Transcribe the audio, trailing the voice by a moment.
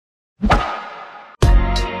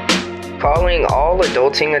calling all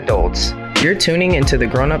adulting adults. You're tuning into the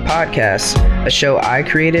Grown Up Podcast, a show I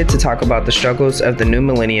created to talk about the struggles of the new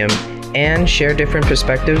millennium and share different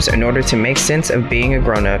perspectives in order to make sense of being a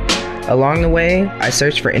grown-up. Along the way, I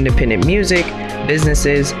search for independent music,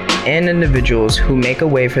 businesses, and individuals who make a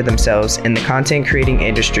way for themselves in the content creating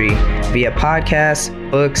industry via podcasts,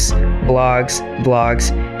 books, blogs,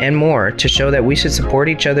 vlogs, and more to show that we should support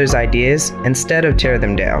each other's ideas instead of tear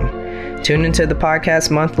them down. Tune into the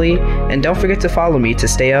podcast monthly, and don't forget to follow me to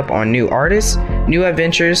stay up on new artists, new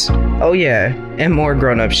adventures, oh yeah, and more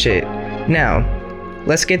grown-up shit. Now,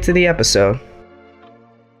 let's get to the episode.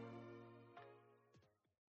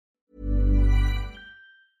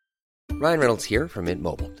 Ryan Reynolds here from Mint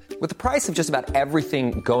Mobile. With the price of just about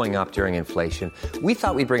everything going up during inflation, we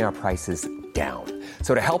thought we'd bring our prices down.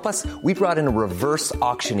 So to help us, we brought in a reverse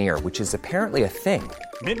auctioneer, which is apparently a thing.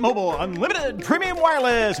 Mint Mobile Unlimited Premium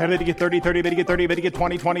Wireless. How to get 30, 30, bit to get 30, bit to get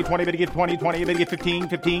 20, 20, 20, bit to get 20, 20, bit to get 15,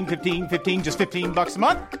 15, 15, 15, just $15 a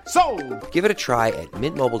month? Sold! Give it a try at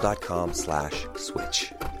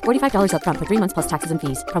mintmobile.com/switch. $45 up front for 3 months plus taxes and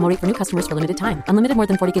fees. Promo rate for new customers for limited time. Unlimited more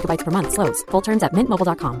than 40 gigabytes per month. Slows full terms at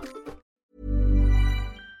mintmobile.com.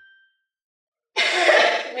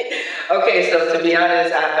 Okay, so to be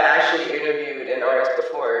honest, I've actually interviewed an artist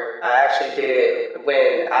before. I actually did it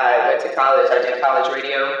when I went to college. I did college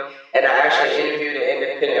radio, and I actually interviewed an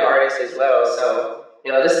independent artist as well. So,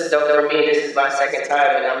 this is dope for me. This is my second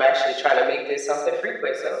time, and I'm actually trying to make this something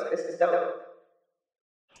frequent, so this is dope.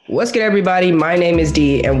 What's good, everybody? My name is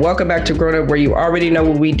D, and welcome back to Grown Up, where you already know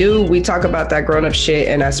what we do. We talk about that grown-up shit,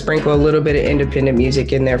 and I sprinkle a little bit of independent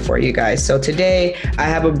music in there for you guys. So today, I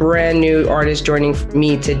have a brand new artist joining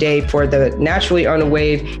me today for the Naturally on the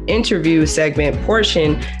Wave interview segment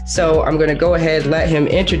portion. So I'm going to go ahead, let him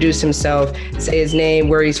introduce himself, say his name,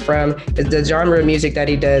 where he's from, the genre of music that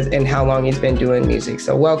he does, and how long he's been doing music.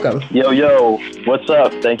 So welcome. Yo, what's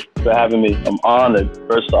up? Thank you for having me. I'm honored,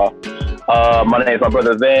 first off. My name is my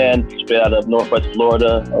brother Van, straight out of Northwest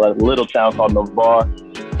Florida, a little town called Navarre.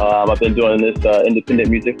 I've been doing this independent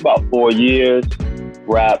music for about 4 years.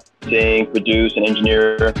 Rap, sing, produce, and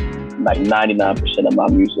engineer like 99% of my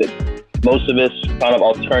music. Most of it's kind of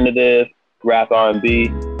alternative, rap, R&B.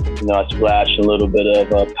 I splash a little bit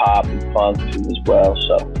of pop and funk too as well.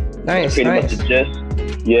 So nice, pretty much the gist.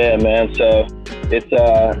 Yeah, man. So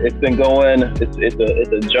it's been going. It's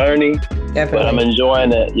a journey. Definitely. But I'm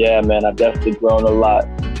enjoying it. Yeah, man. I've definitely grown a lot.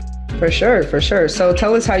 For sure. So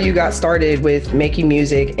tell us how you got started with making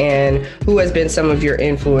music and who has been some of your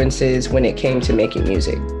influences when it came to making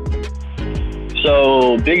music.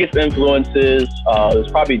 So biggest influences, there's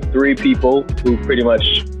probably 3 people who pretty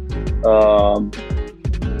much, I'm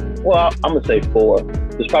going to say 4.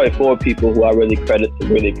 There's probably 4 people who I really credit to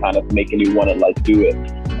really kind of making me want to do it.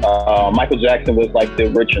 Michael Jackson was like the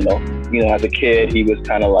original. As a kid, he was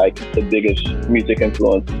kind of like the biggest music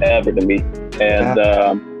influence ever to me. And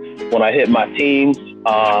when I hit my teens,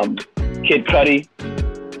 Kid Cudi,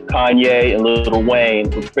 Kanye, and Lil Wayne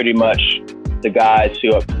were pretty much the guys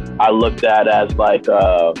who I looked at as like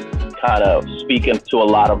kind of speaking to a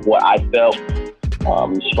lot of what I felt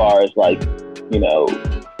as far as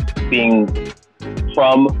being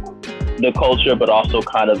from the culture, but also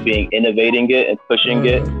kind of innovating it and pushing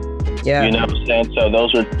it. Yeah. You know what I'm saying? So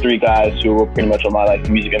those are 3 guys who were pretty much on my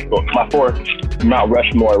music influence. My 4th, Mount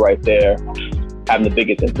Rushmore right there, having the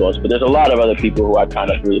biggest influence. But there's a lot of other people who I kind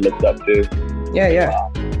of really looked up to. Yeah.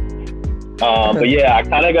 But yeah, I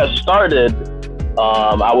kind of got started.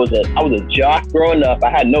 I was a jock growing up. I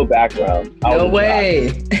had no background. No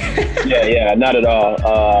way. Yeah, not at all.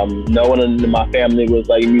 No one in my family was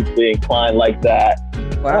musically inclined like that.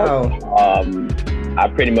 Wow. I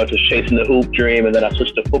pretty much was chasing the hoop dream, and then I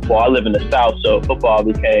switched to football. I live in the South, so football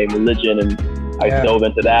became religion, and I dove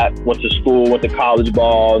into that. Went to school, went to college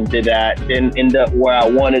ball, and did that. Didn't end up where I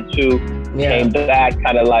wanted to. Came back,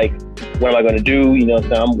 kind of what am I going to do?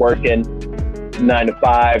 So I'm working 9 to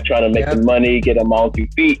 5, trying to make some money, get on my own 2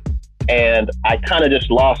 feet, and I kind of just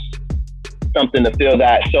lost something to feel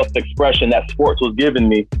that self-expression that sports was giving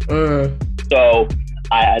me. So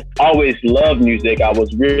I always loved music. I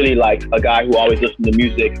was really a guy who always listened to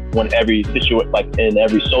music when in every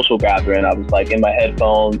social gathering. I was in my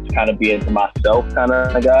headphones, kind of being to myself kind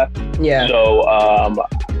of guy. Yeah. So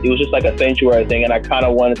it was just a sanctuary thing, and I kind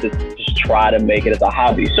of wanted to just try to make it as a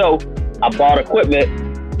hobby. So I bought equipment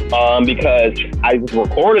because I was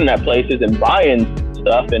recording at places and buying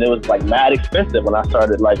stuff, and it was mad expensive when I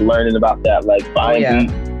started learning about that, buying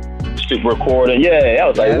beats. Recording, I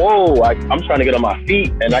was whoa, I'm trying to get on my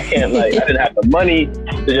feet, and I can't I didn't have the money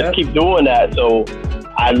to just keep doing that. So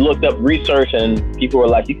I looked up research and people were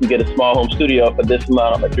like, you can get a small home studio for this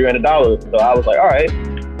amount, like $300. So I was like, all right.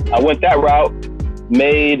 I went that route,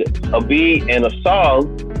 made a beat and a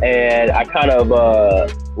song, and I kind of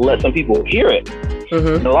let some people hear it.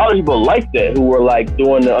 And a lot of people liked it who were like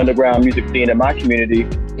doing the underground music scene in my community.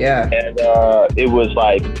 Yeah. And it was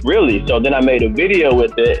like, really? So then I made a video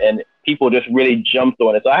with it and people just really jumped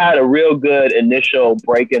on it. So I had a real good initial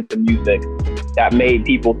break into music that made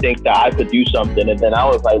people think that I could do something. And then I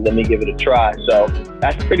was like, let me give it a try. So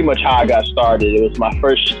that's pretty much how I got started. It was my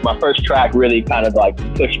first track really kind of like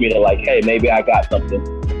pushed me to like, hey, maybe I got something.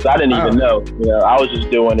 So I didn't even know, I was just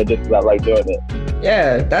doing it just because I like doing it.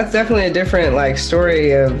 Yeah, that's definitely a different like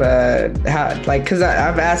story of how, like, because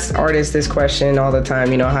I've asked artists this question all the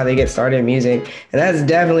time, how they get started in music, and that's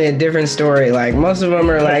definitely a different story. Like most of them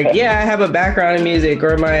are like, yeah, I have a background in music,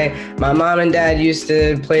 or my mom and dad used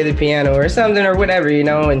to play the piano or something or whatever,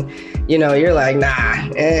 and you're like, nah,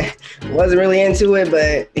 wasn't really into it,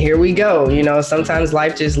 but here we go. Sometimes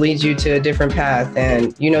life just leads you to a different path,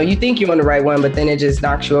 and you think you're on the right one, but then it just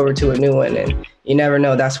knocks you over to a new one, and you never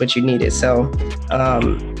know that's what you needed. So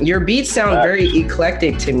your beats sound very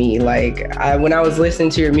eclectic to me. Like when I was listening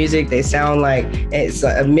to your music, they sound like it's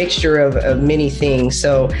a mixture of many things.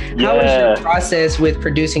 So how was your process with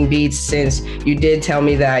producing beats, since you did tell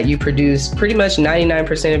me that you produce pretty much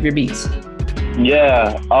 99% of your beats?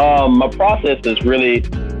 Yeah, my process is really,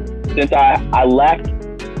 since I lacked,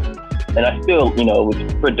 and I still,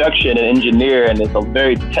 with production and engineer, and it's a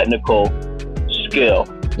very technical skill.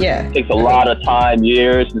 Yeah. It takes a lot of time,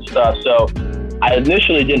 years and stuff. So I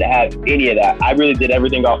initially didn't have any of that. I really did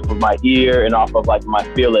everything off of my ear and off of like my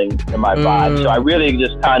feeling and my vibe. So I really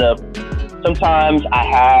just kind of, sometimes I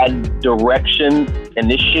had direction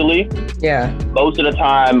initially. Yeah. Most of the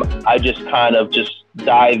time I just kind of just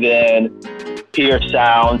dive in, hear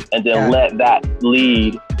sounds, and then let that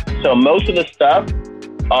lead. So most of the stuff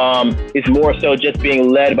is more so just being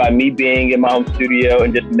led by me being in my own studio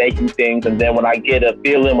and just making things. And then when I get a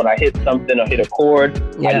feeling, when I hit something or hit a chord,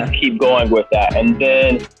 I just keep going with that. And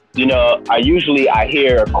then, I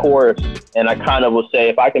hear a chorus and I kind of will say,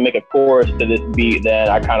 if I can make a chorus to this beat, then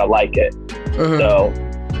I kind of like it. So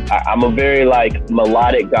I'm a very like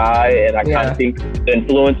melodic guy, and I kind of think the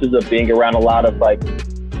influences of being around a lot of like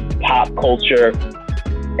pop culture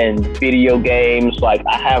and video games, like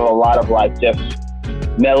I have a lot of like just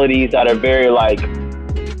melodies that are very like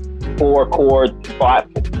 4-chord,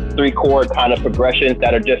 3-chord kind of progressions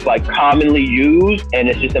that are just like commonly used, and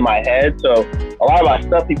it's just in my head. So a lot of my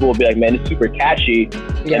stuff, people will be like, man, it's super catchy.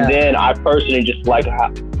 And then I personally just like,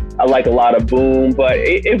 I like a lot of boom, but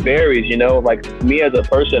it varies, like me as a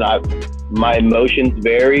person, my emotions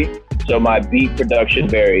vary. So my beat production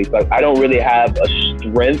varies. Like I don't really have a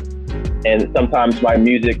strength, and sometimes my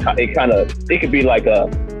music, it could be like a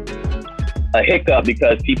hiccup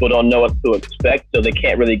because people don't know what to expect, so they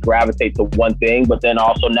can't really gravitate to one thing. But then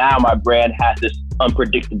also now my brand has this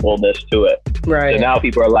unpredictableness to it. Right. So now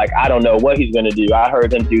people are like, I don't know what he's gonna do. I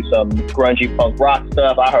heard him do some grungy punk rock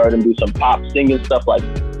stuff. I heard him do some pop singing stuff, like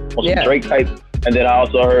some Drake type. And then I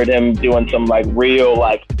also heard him doing some like real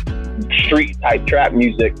like street type trap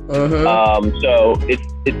music. So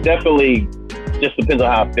it's definitely just depends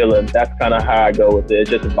on how I'm feeling. That's kind of how I go with it. It's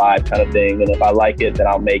just a vibe kind of thing. And if I like it, then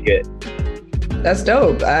I'll make it. That's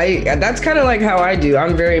dope. That's kind of like how I do.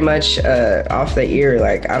 I'm very much off the ear.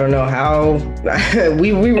 Like I don't know how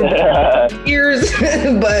we were ears,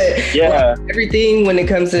 but everything when it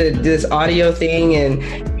comes to this audio thing, and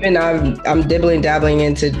even I'm dabbling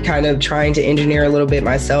into kind of trying to engineer a little bit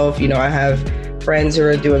myself. I have friends who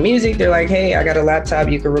are doing music. They're like, hey, I got a laptop,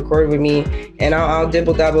 you can record with me, and I'll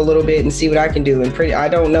dibble dabble a little bit and see what I can do. And I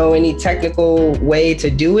don't know any technical way to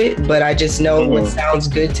do it, but I just know what sounds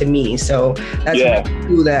good to me. So that's really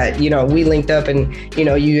cool that, we linked up and,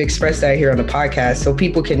 you expressed that here on the podcast so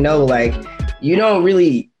people can know, like, you don't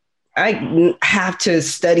really I have to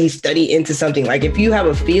study into something. Like if you have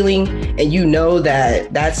a feeling and you know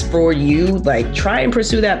that that's for you, like try and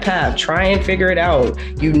pursue that path, try and figure it out.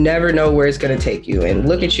 You never know where it's going to take you. And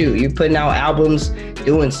look at you, you're putting out albums,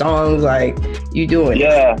 doing songs, like you doing it.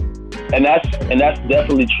 Yeah. And that's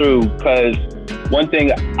definitely true. Cause one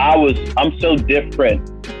thing I'm so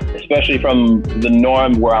different, especially from the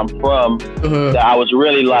norm where I'm from, that I was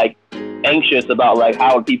really like anxious about like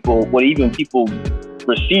how people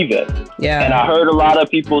receive it. Yeah. And I heard a lot of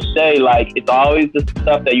people say like it's always the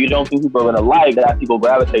stuff that you don't think people are gonna like that people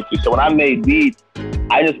gravitate to. So when I made beats,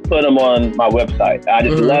 I just put them on my website. I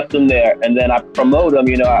just left them there, and then I promote them.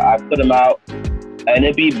 I put them out, and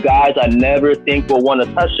it be guys I never think will want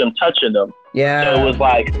to touch them touching them. Yeah. So it was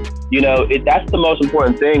like, you know, that's the most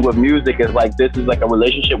important thing with music is like, this is like a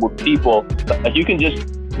relationship with people. Like you can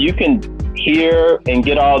hear and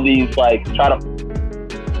get all these, like, try to.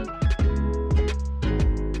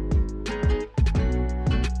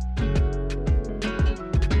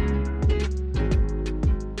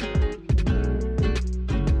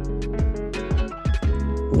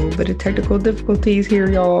 A little bit of technical difficulties here,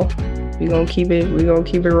 y'all. We're gonna keep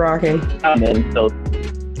it rocking. And so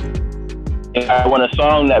when a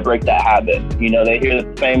song that breaks that habit, you know, they hear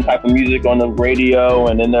the same type of music on the radio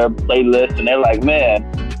and in their playlist, and they're like, man,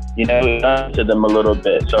 you know, it's done to them a little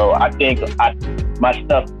bit. So I think my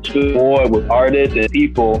stuff is more with artists and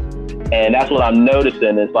people, and that's what I'm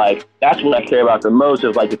noticing. Is like, that's what I care about the most,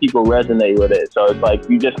 is like the people resonate with it. So it's like,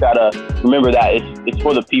 you just gotta remember that it's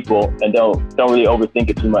for the people, and don't really overthink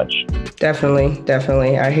it too much.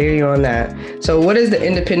 Definitely. I hear you on that. So what is the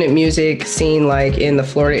independent music scene like in the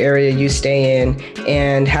Florida area you stay in?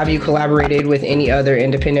 And have you collaborated with any other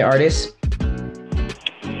independent artists?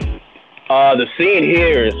 The scene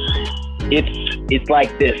here is, it's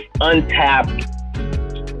like this untapped,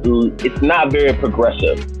 it's not very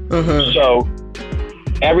progressive. Mm-hmm. So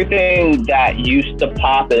everything that used to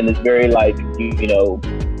pop and is very like, you know,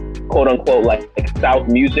 quote unquote, like South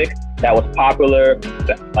music that was popular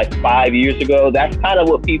like 5 years ago, that's kind of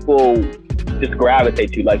what people just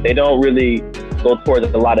gravitate to. Like, they don't really go towards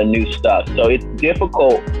a lot of new stuff. So it's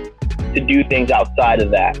difficult to do things outside of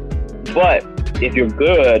that. But if you're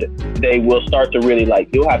good, they will start to really, like,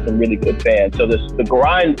 you'll have some really good fans. So the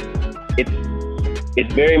grind,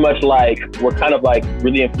 it's very much like, we're kind of like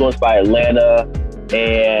really influenced by Atlanta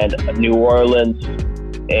and New Orleans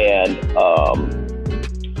and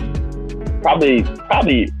probably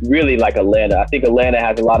really like Atlanta. I think Atlanta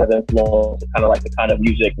has a lot of influence, kind of like the kind of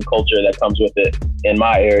music and culture that comes with it in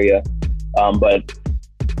my area. But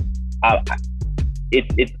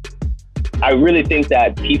I really think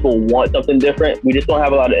that people want something different. We just don't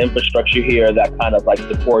have a lot of infrastructure here that kind of like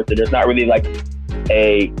supports it. There's not really like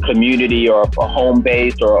a community or a home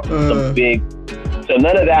base or some big. So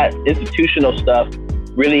none of that institutional stuff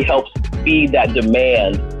really helps feed that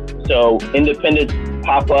demand. So independents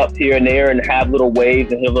pop up here and there and have little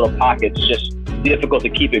waves and have little pockets. It's just difficult to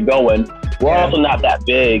keep it going. We're also not that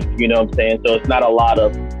big, you know what I'm saying? So it's not a lot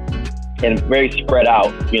of, and very spread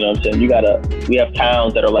out, you know what I'm saying? We have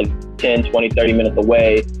towns that are like 10, 20, 30 minutes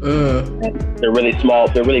away. And they're really small.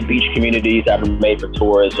 They're really beach communities that are made for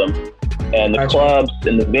tourism. And the clubs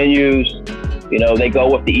and the venues, you know, they go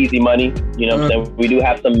with the easy money. You know what I'm saying? We do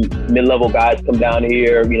have some mid-level guys come down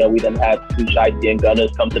here. You know, we then have Shiesty and Gunners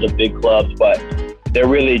come to the big clubs, but they're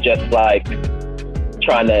really just like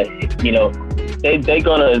trying to, you know, they're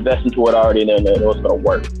going to invest into it already and they know it's going to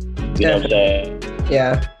work. You know what I'm saying?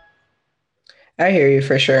 Yeah. I hear you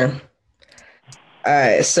for sure. All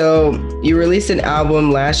right, so you released an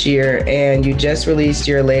album last year and you just released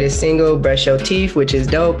your latest single, Brush Your Teeth, which is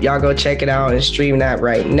dope. Y'all go check it out and stream that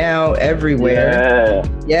right now everywhere.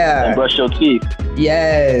 Yeah. And brush your teeth.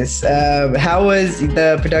 Yes. How was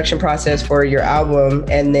the production process for your album?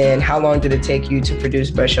 And then how long did it take you to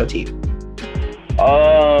produce Brush Your Teeth?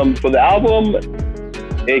 For the album,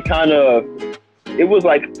 it was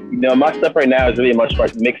like, you know, my stuff right now is really much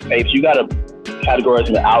like mixtapes. You got to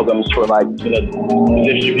categorize the albums for, like, you know, the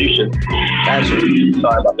distribution.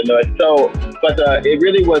 Sorry about the noise. So, but it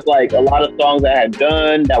really was like a lot of songs I had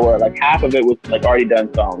done that were like, half of it was like already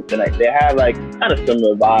done songs, and like they had like kind of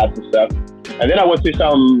similar vibes and stuff. And then I went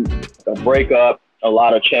through a breakup, a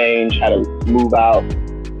lot of change, had to move out.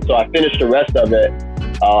 So I finished the rest of it,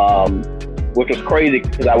 which was crazy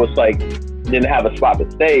because I was like, didn't have a spot to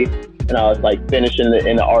stay. And I was like finishing it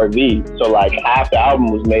in the RV. So like half the album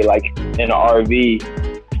was made like in the RV.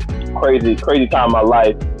 Crazy time of my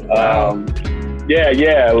life.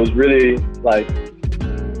 It was really like,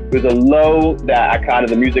 it was a low that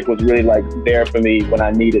the music was really like there for me when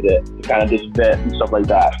I needed it to kind of just vent and stuff like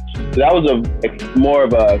that. So that was more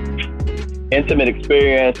of a intimate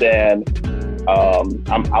experience, and I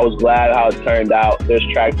was glad how it turned out. There's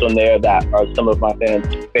tracks on there that are some of my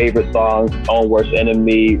fans' favorite songs. Own Worst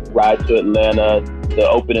Enemy, Ride to Atlanta, the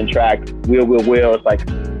opening track, Wheel, Wheel, Wheel. It's like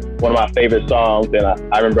one of my favorite songs. And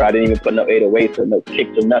I remember I didn't even put no 808s or no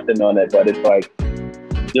kicks or nothing on it. But it's like,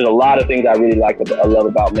 there's a lot of things I really I love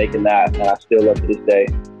about making that, and I still love to this day.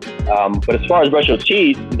 But as far as Brush Your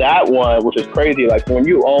Teeth, that one, which is crazy, like when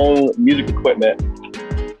you own music equipment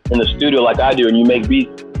in the studio like I do and you make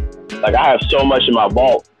beats, like I have so much in my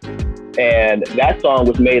vault, and that song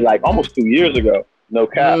was made like almost 2 years ago. No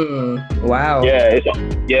cap. Wow. Yeah,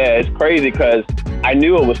 it's crazy because I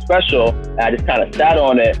knew it was special, and I just kind of sat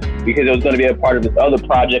on it because it was going to be a part of this other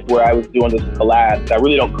project where I was doing this collab. I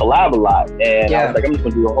really don't collab a lot, and I was like, I'm just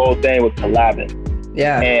going to do the whole thing with collabing.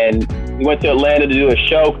 Yeah. And we went to Atlanta to do a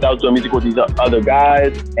show because I was doing music with these other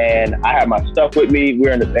guys, and I had my stuff with me. We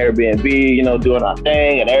were in this Airbnb, you know, doing our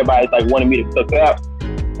thing, and everybody's like wanting me to cook up.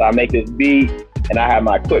 So I make this beat, and I have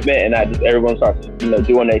my equipment, and everyone starts, you know,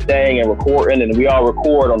 doing their thing and recording, and we all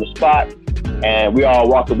record on the spot. And we all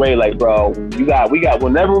walked away like, bro,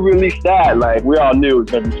 we'll never release that. Like, we all knew it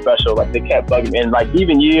was gonna be special. Like, they kept bugging me, and like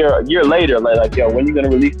even a year later, like, yo, when you gonna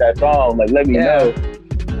release that song? Like, let me know.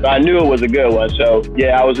 So I knew it was a good one. So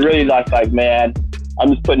yeah, I was really like, man, I'm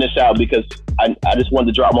just putting this out because I just wanted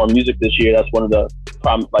to drop more music this year. That's one of the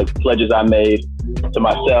pledges I made to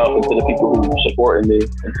myself and to the people who supported me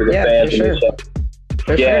and to the fans. For sure.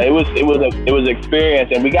 And yeah, it was an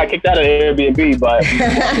experience, and we got kicked out of the Airbnb, but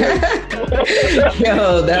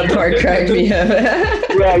yo, that part cracked me up.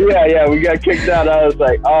 yeah, we got kicked out. I was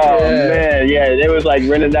like, oh man, yeah, they was like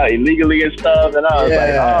renting out illegally and stuff, and I was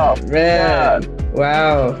like, oh man,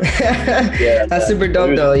 wow, that's super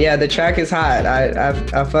dope though. Yeah, the track is hot.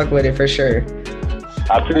 I fuck with it for sure.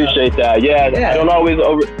 I appreciate that. Yeah, I don't always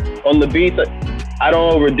on the beats. I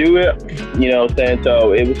don't overdo it, you know what I'm saying?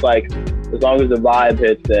 So it was like, as long as the vibe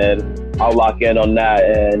hits, then I'll lock in on that,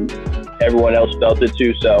 and everyone else felt it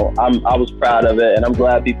too. So I was proud of it, and I'm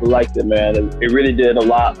glad people liked it, man. It really did a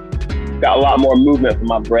lot. Got a lot more movement for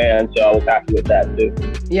my brand, so I was happy with that too.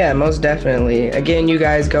 Yeah, most definitely. Again, you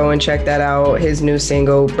guys go and check that out. His new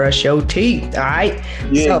single, Brush Your Teeth. All right.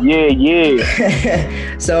 Yeah.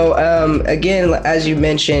 So, again, as you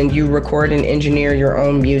mentioned, you record and engineer your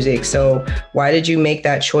own music. So why did you make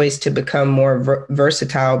that choice to become more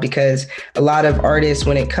versatile? Because a lot of artists,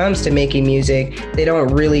 when it comes to making music, they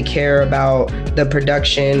don't really care about the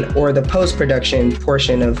production or the post-production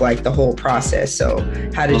portion of like the whole process. So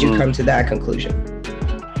how did you come to that conclusion?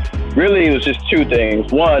 Really, it was just two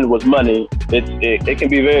things. One was money. It can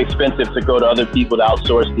be very expensive to go to other people to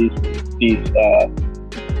outsource these skills.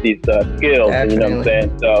 Definitely. You know what I'm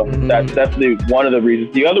saying? So that's definitely one of the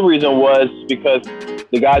reasons. The other reason was because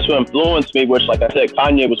the guys who influenced me, which, like I said,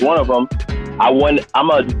 Kanye was one of them. I'm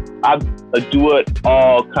a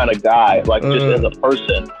do-it-all kind of guy, like just as a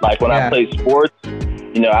person. Like when I played sports,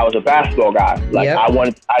 you know, I was a basketball guy. Like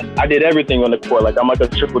I did everything on the court. Like I'm like a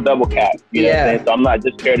triple-double cat. You know what I'm saying? So I'm not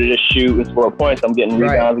just scared to just shoot and score points. I'm getting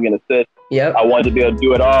rebounds, I'm getting assists. I wanted to be able to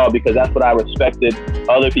do it all because that's what I respected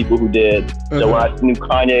other people who did. So when I knew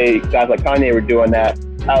guys like Kanye were doing that,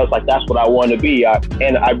 I was like, that's what I want to be.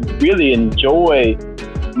 And I really enjoy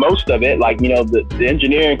most of it. Like, you know, the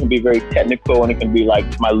engineering can be very technical and it can be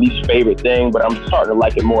like my least favorite thing, but I'm starting to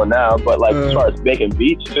like it more now. But like as far as making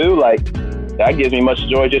beats too, like that gives me much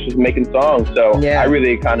joy just as making songs. So I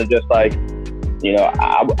really kind of just like, you know,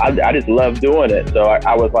 I just love doing it. So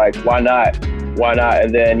I was like, why not?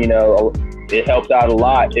 And then, you know, it helped out a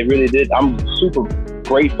lot. It really did. I'm super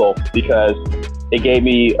grateful because it gave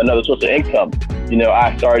me another source of income. You know,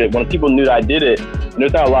 I started, when people knew that I did it, and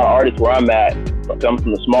there's not a lot of artists where I'm at, I'm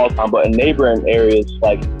from the small town, but in neighboring areas,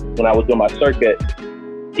 like when I was doing my circuit,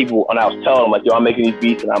 people, and I was telling them like, yo, I'm making these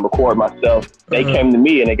beats and I'm recording myself. They came to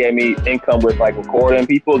me and they gave me income with like recording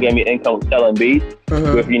people, gave me income with selling beats.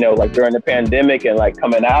 With, you know, like during the pandemic and like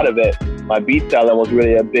coming out of it, my beat selling was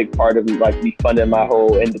really a big part of like me funding my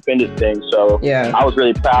whole independent thing. So I was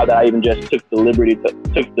really proud that I even just took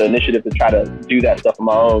the initiative to try to do that stuff on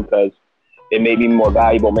my own because it made me more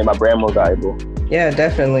valuable, made my brand more valuable. Yeah,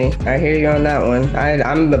 definitely. I hear you on that one.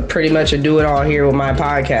 I'm pretty much a do-it-all here with my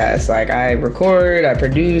podcast. Like I record, I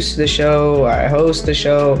produce the show, I host the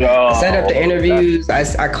show, I set up the interviews,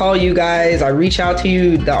 I call you guys, I reach out to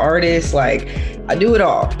you, the artists, like I do it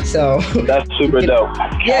all. So that's super dope.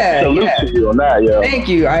 Salute to you on that, yo. Thank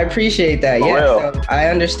you. I appreciate that. So I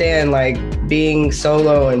understand like being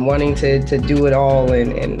solo and wanting to do it all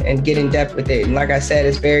and get in depth with it. And like I said,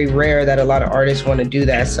 it's very rare that a lot of artists want to do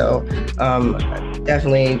that. So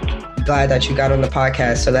definitely glad that you got on the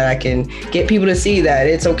podcast so that I can get people to see that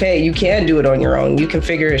it's okay. You can do it on your own. You can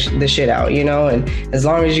figure the shit out, you know, and as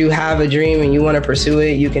long as you have a dream and you want to pursue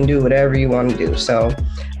it, you can do whatever you want to do. So,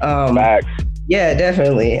 yeah,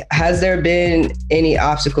 definitely. Has there been any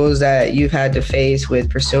obstacles that you've had to face with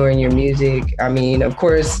pursuing your music? I mean, of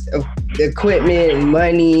course, equipment,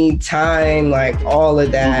 money, time, like all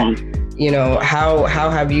of that. You know, how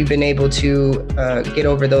have you been able to get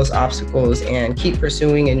over those obstacles and keep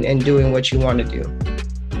pursuing and doing what you want to do?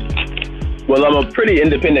 Well, I'm a pretty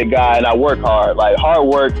independent guy and I work hard. Like hard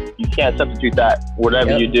work, you can't substitute that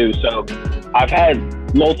whatever you do. So I've had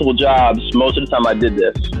multiple jobs most of the time I did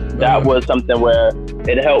this. that was something where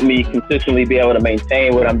it helped me consistently be able to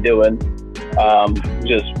maintain what I'm doing.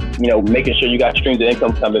 Just, making sure you got streams of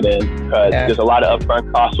income coming in, because there's a lot of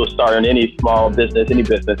upfront costs with starting any small business, any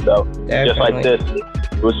business. So just like this,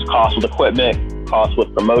 it was cost with equipment, cost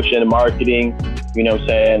with promotion and marketing,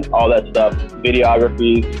 all that stuff,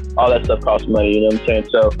 videography, all that stuff costs money,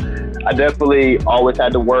 So I definitely always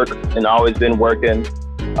had to work and always been working.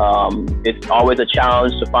 It's always a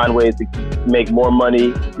challenge to find ways to make more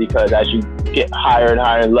money, because as you get higher and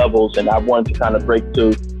higher levels, and I wanted to kind of break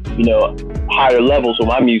to, higher levels with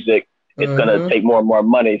my music, it's going to take more and more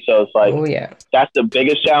money. So it's like, that's the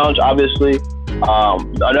biggest challenge, obviously.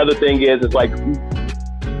 Another thing is, it's like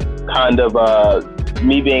kind of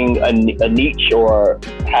me being a niche or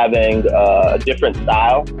having a different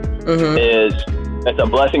style it's a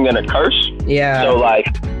blessing and a curse. Yeah. So like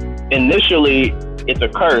initially it's a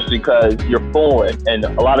curse because you're foreign, and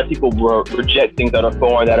a lot of people reject things that are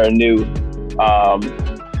foreign, that are new,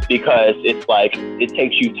 because it's like it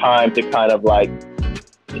takes you time to kind of like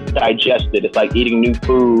digest it. It's like eating new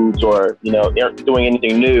foods or doing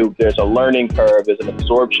anything new. There's a learning curve, there's an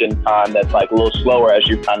absorption time that's like a little slower as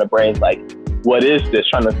your kind of brain's like, what is this?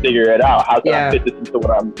 Trying to figure it out. How can I fit this into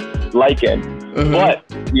what I'm liking? But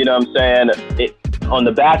on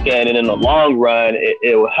the back end and in the long run,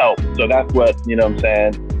 it will help. So that's what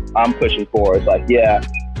I'm pushing for. It's like,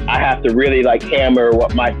 I have to really like hammer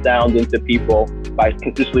what my sound into people by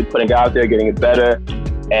consistently putting it out there, getting it better,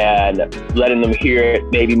 and letting them hear it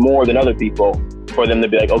maybe more than other people, for them to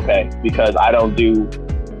be like, okay, because I don't do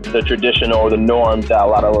the traditional or the norms that a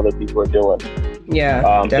lot of other people are doing.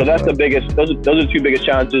 So that's the biggest, those are the two biggest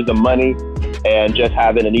challenges: the money and just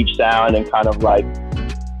having an each sound and kind of like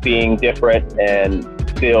being different and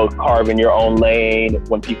still carving your own lane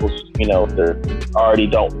when people, they already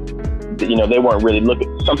don't, they weren't really looking.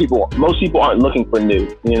 Most people aren't looking for new,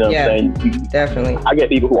 what I'm saying? Definitely. I get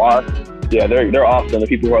people who are, they're awesome, the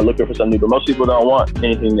people who are looking for something new, but most people don't want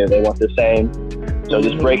anything new. They want the same. So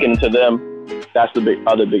just breaking into them, that's the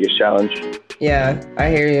other biggest challenge. Yeah, I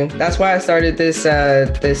hear you. That's why I started this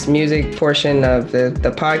this music portion of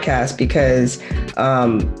the podcast, because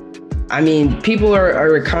people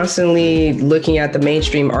are constantly looking at the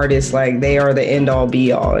mainstream artists like they are the end all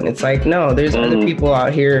be all. And it's like, no, there's other people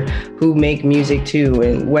out here who make music too.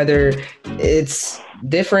 And whether it's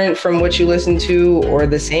different from what you listen to or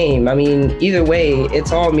the same, either way,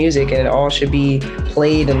 it's all music, and it all should be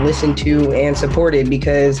played and listened to and supported,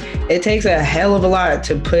 because it takes a hell of a lot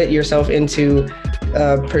to put yourself into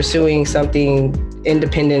pursuing something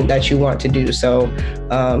independent that you want to do. So,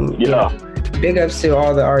 big ups to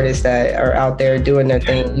all the artists that are out there doing their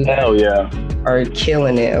thing. You are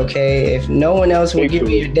killing it, okay? If no one else will give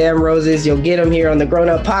you your damn roses, you'll get them here on the Grown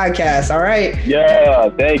Up Podcast, all right? Yeah,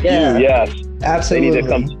 thank you, yes. Absolutely.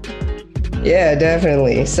 They need to come. Yeah,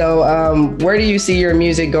 definitely. So where do you see your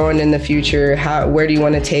music going in the future? Where do you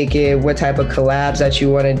want to take it? What type of collabs that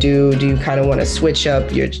you want to do? Do you kind of want to switch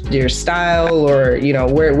up your style, or,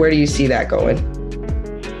 where do you see that going?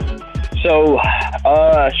 So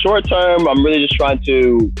short term, I'm really just trying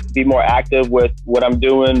to be more active with what I'm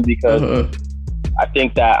doing, because I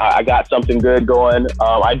think that I got something good going.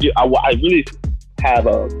 I really have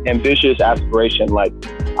an ambitious aspiration. Like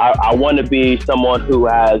I want to be someone who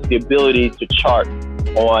has the ability to chart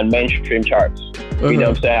on mainstream charts. You know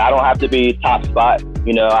what I'm saying? I don't have to be top spot.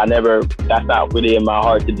 That's not really in my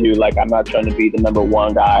heart to do. Like, I'm not trying to be the number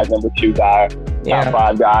one guy, number two guy, top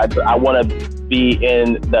five guy, but I want to be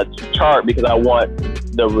in that chart because I want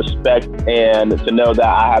the respect and to know that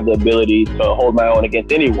I have the ability to hold my own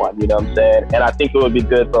against anyone, you know what I'm saying? And I think it would be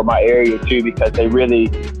good for my area too, because they really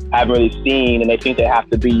haven't really seen, and they think they have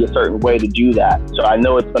to be a certain way to do that. So I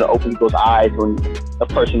know it's going to open people's eyes when a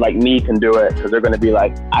person like me can do it, because they're going to be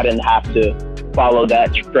like, I didn't have to follow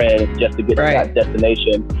that trend just to get to that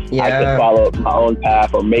destination. I could follow my own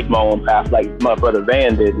path or make my own path like my brother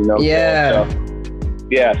Van did, you know?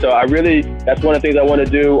 So I really, that's one of the things I want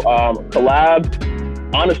to do.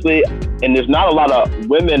 Collab, honestly, and there's not a lot of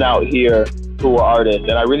women out here who are artists,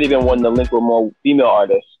 and I really been wanting to link with more female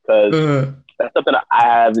artists, because that's something I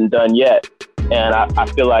haven't done yet, and I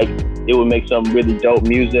feel like it would make some really dope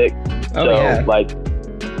music. Like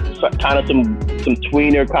kind of some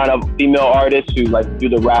tweener kind of female artists who like do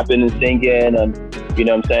the rapping and singing, and you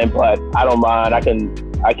know what I'm saying, but I don't mind. I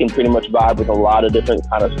can pretty much vibe with a lot of different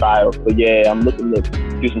kind of styles. But yeah, I'm looking to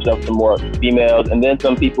do some stuff with some more females, and then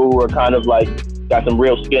some people who are kind of like got some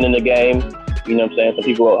real skin in the game. You know what I'm saying? Some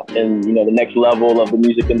people in, the next level of the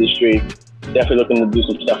music industry, definitely looking to do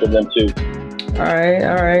some stuff with them too. All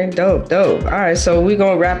right. Dope. All right, so we're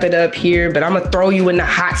going to wrap it up here, but I'm going to throw you in the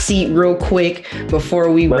hot seat real quick before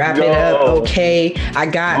we wrap it up, okay?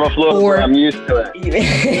 I'm used to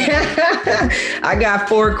it. I got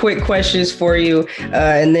 4 quick questions for you,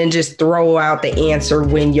 and then just throw out the answer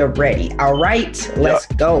when you're ready. All right, let's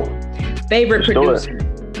go. Favorite producer?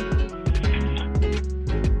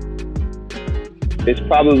 It's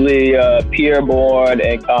probably Pierre Bourne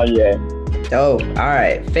and Kanye. Dope. All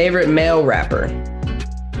right. Favorite male rapper?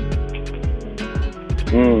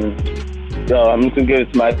 So I'm just gonna give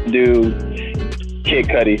it to my dude, Kid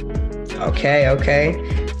Cudi. Okay.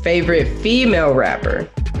 Favorite female rapper?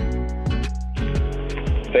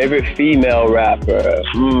 Favorite female rapper?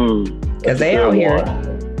 Because they out here.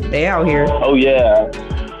 They out here. Oh yeah.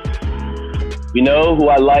 You know who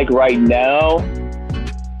I like right now?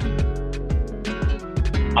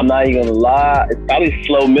 I'm not even gonna lie. It's probably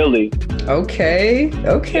Flo Milli. Okay.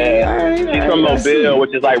 Yeah. All right. She's from Mobile,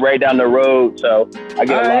 which is like right down the road. So I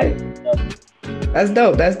get a lot of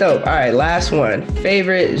stuff. That's dope. All right. Last one.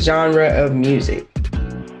 Favorite genre of music?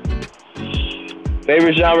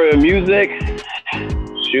 Favorite genre of music?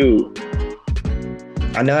 Shoot.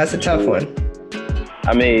 I know that's a tough one.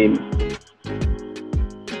 I mean,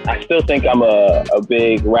 I still think I'm a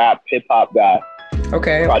big rap hip hop guy.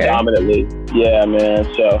 Okay. Predominantly. Yeah, man.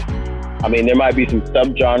 So, I mean, there might be some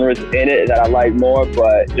subgenres in it that I like more,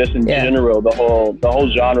 but just in general, the whole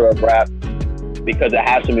genre of rap, because it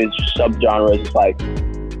has some subgenres, it's like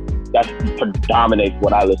that predominates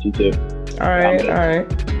what I listen to. All right.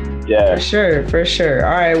 Yeah. For sure.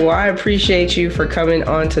 All right. Well, I appreciate you for coming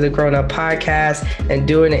on to the Grown Up Podcast and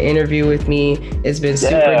doing an interview with me. It's been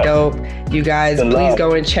super dope. You guys, please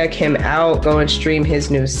go and check him out. Go and stream his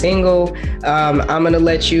new single. I'm going to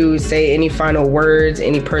let you say any final words,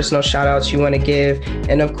 any personal shout outs you want to give.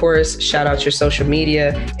 And of course, shout out your social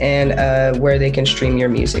media and where they can stream your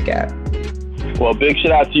music at. Well, big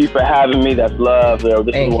shout out to you for having me. That's love.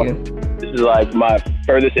 Thank you. This is like my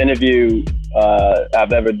furthest interview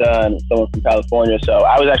I've ever done with someone from California. So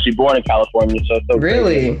I was actually born in California. So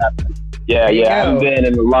really? Yeah. I haven't been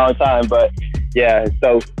in a long time, but yeah, it's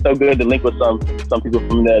so good to link with some people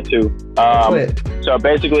from there too. So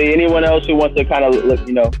basically, anyone else who wants to kind of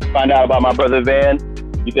find out about my brother Van,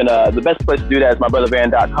 you can. The best place to do that is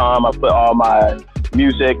mybrothervan.com. I put all my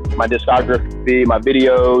music, my discography, my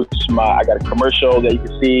videos. I got a commercial that you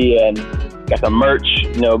can see, and got the merch.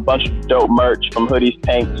 A bunch of dope merch from hoodies,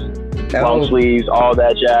 tanks, long sleeves, all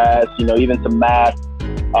that jazz. Even some masks.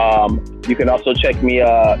 You can also check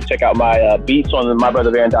out my beats on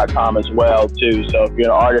mybrothervan.com as well too. So if you're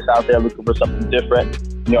an artist out there looking for something different,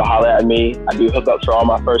 holler at me. I do hookups for all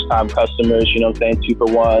my first time customers.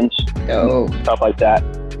 2-for-1s, stuff like that.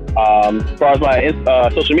 As far as my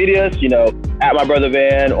social medias, at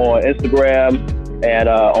mybrothervan on Instagram and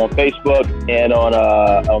on Facebook and on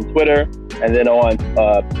Twitter, and then on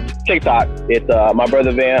TikTok, it's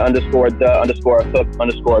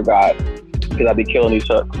mybrothervan_the_hook_guy, because I be killing these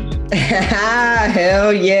hooks.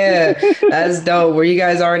 Hell yeah. That's dope. Well, you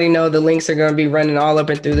guys already know the links are going to be running all up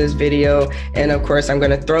and through this video. And of course, I'm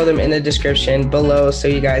going to throw them in the description below so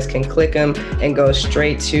you guys can click them and go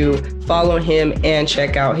straight to follow him and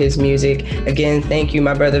check out his music. Again, thank you,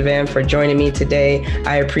 my brother Van, for joining me today.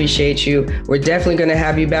 I appreciate you. We're definitely going to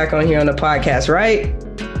have you back on here on the podcast, right?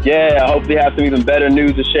 Yeah, I hopefully have some even better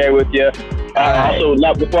news to share with you. Also,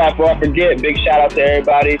 before I forget, big shout out to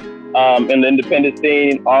everybody in the independent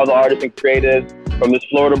scene, all the artists and creatives from this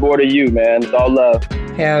Florida boy to you, man. It's all love.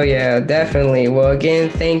 Hell yeah, definitely. Well, again,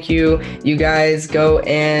 thank you. You guys go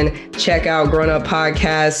and check out Grown Up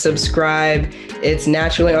Podcast, subscribe. It's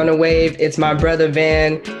naturally on the wave. It's my brother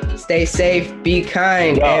Van. Stay safe, be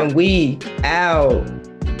kind, and we out.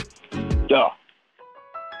 Yeah.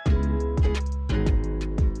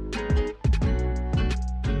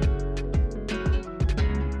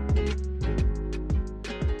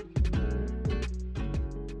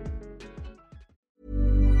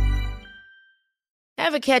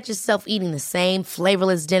 Ever catch yourself eating the same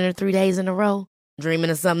flavorless dinner 3 days in a row? Dreaming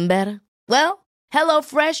of something better? Well,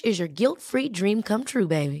 HelloFresh is your guilt-free dream come true,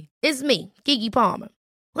 baby. It's me, Keke Palmer.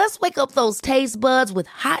 Let's wake up those taste buds with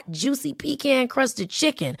hot, juicy pecan-crusted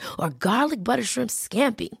chicken or garlic butter shrimp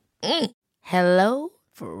scampi. Hello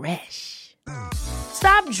Fresh.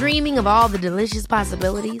 Stop dreaming of all the delicious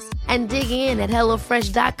possibilities and dig in at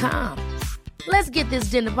HelloFresh.com. Let's get this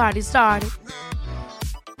dinner party started.